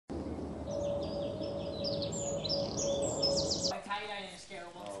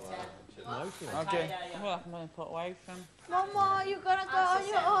Okay. Well, I'm going to put away from. Mama, you're going to go on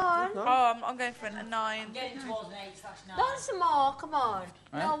your own. Oh, I'm going for a 9. I'm getting towards an 8/9. Don't small, come on.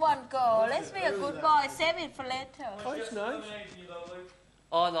 No one go. Let's be a good boy. Save it for later. Oh, it's nice.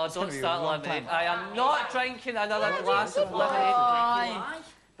 Oh no, don't start lemonade. I am not drinking another glass of lemonade.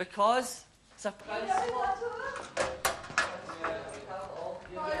 Because it's a price.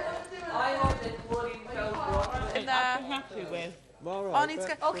 I want the chlorine filled water. I'm happy with. All I need to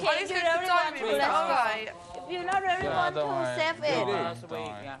go. Okay, I need to go to the dining room. let's go. Alright. If you not really want to, save it. Once a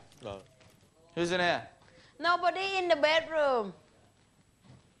week, yeah. No. Who's in here? Nobody in the bedroom.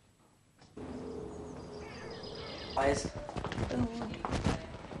 Guys.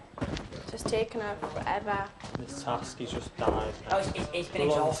 Just taking her forever. This task, he's just died. Oh, it's been A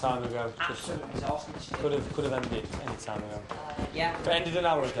long exhausting. time ago. Just Absolutely exhausting. could have ended any time ago. Yeah. If it ended an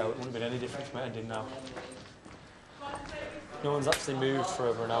hour ago, it wouldn't have been any different from it ending now. No one's actually moved for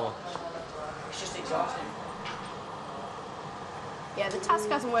over an hour. It's just exhausting. Yeah, the task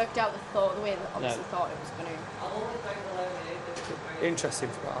hasn't worked out the way that obviously thought it was going to. Interesting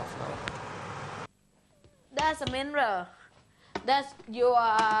for about half an hour. That's a mirror. That's your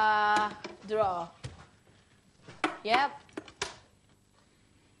draw. Yep.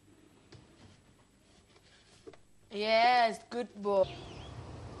 Yes, good boy.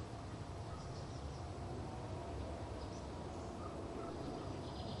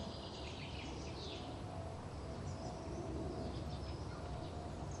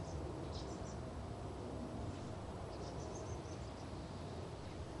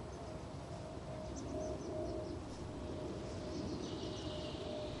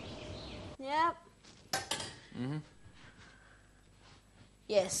 Yep.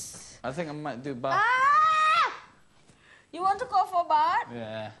 Yes. I think I might do bath. Ah! You want to go for a bath?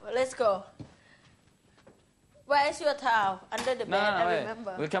 Yeah. Well, let's go. Where is your towel? Under the bed, I wait.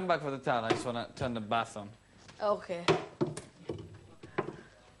 remember. We'll come back for the towel. I just want to turn the bath on. Okay.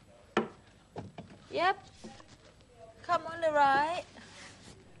 Yep. Come on the right.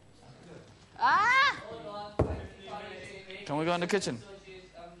 Ah! Can we go in the kitchen?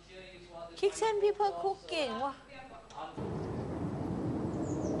 Kitchen people cooking.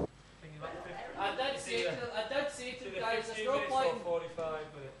 I did say to the guys, there's no point.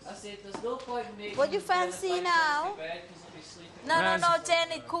 I said there's no point in making. What you fancy now? No,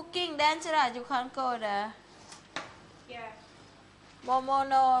 Jen is cooking. Dangerous, you can't go there. Yeah. Momo,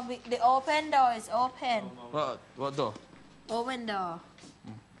 no. The open door is open. What door? Open door.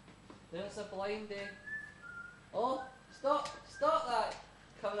 There's a blind there. Oh, stop that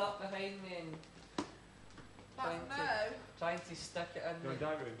coming up behind me and trying to stick it in Your me.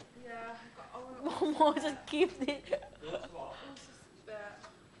 diary room? Yeah. Momo just keep it.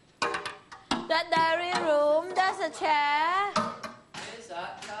 That diary room, that's a chair. What is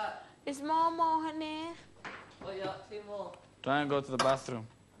that, cat? It's Momo, honey. What are you up to, Mo? Try and go to the bathroom.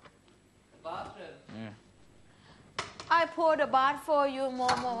 Bathroom? Yeah. I poured a bath for you,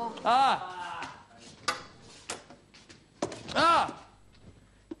 Momo. Ah! Ah!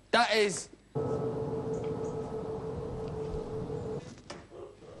 That is...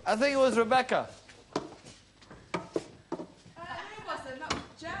 I think it was Rebecca. Who was it? Not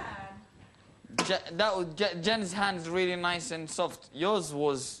Jan. Jen's hand's really nice and soft. Yours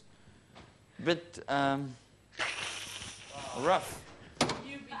was a bit rough.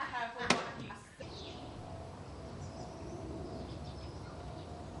 You be careful what you say.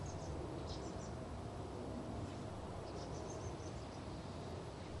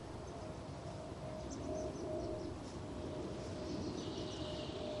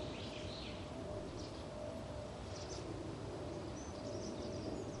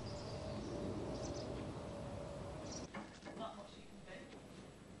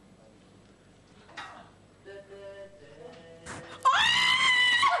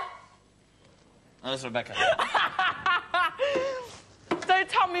 That's Rebecca. Don't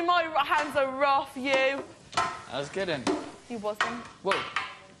tell me my hands are rough, you. I was kidding. You wasn't. Whoa.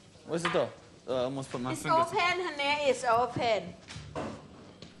 Where's the door? I almost put my It's fingers... open, honey. It's open.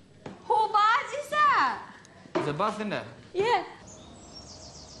 Who bath is that? There's a bath in there. Yeah.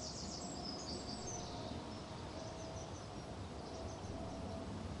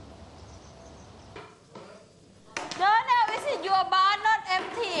 No, is it your bath, not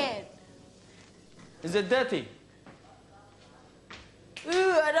empty? Is it dirty?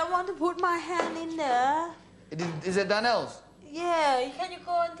 Ooh, I don't want to put my hand in there. Is it Danielle's? Yeah, can you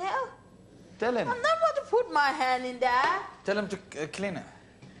go and tell? Tell him. I'm not going to put my hand in there. Tell him to clean it.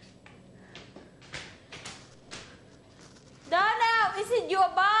 Donna, is it your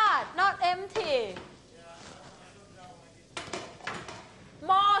bath, not empty?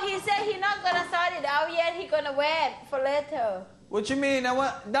 More he said he's not gonna sort it out yet. He's gonna wait for later. What you mean?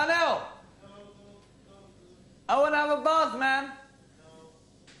 Donnell! I want to have a bath, man.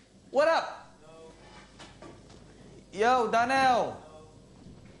 What up? Yo, Donnell.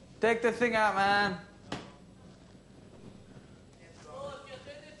 Take the thing out, man. Oh, if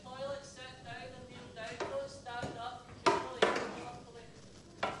you're in the toilet, sit down and kneel down. Don't stand up.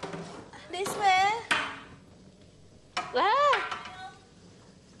 This way. Ah.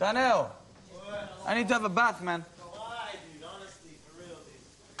 Donnell. I need to have a bath, man. Why, dude? Honestly, for real,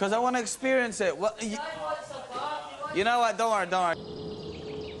 dude. Because I want to experience it. Well, you know what? Don't worry, don't worry.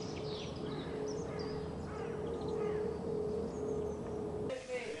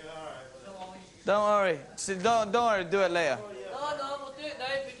 Don't worry. See, don't worry. Do it later. No, we'll do it now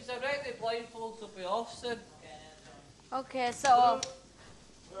because I reckon the blindfolds will be off soon. Okay, so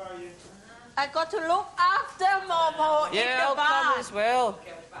I got to look after Momo in Yeah, the I'll come bath. as well.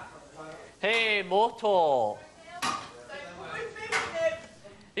 Hey, Moto.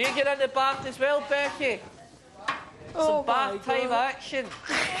 You get in the bath as well, Becky. Some bath time action.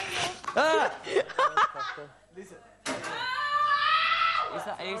 Ah!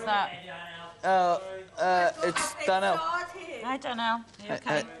 Who's that? It's Donnell. I don't know. You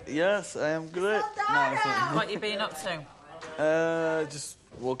okay? Yes, I am great. No, it's not. What you been up to? Just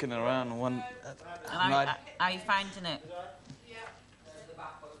walking around. One. And are you finding it?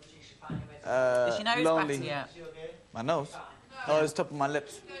 Is your nose lonely. better yet? My nose? Oh, it's top of my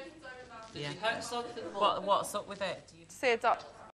lips. Yeah. Hit something. What's up with it? Do you... See a doctor.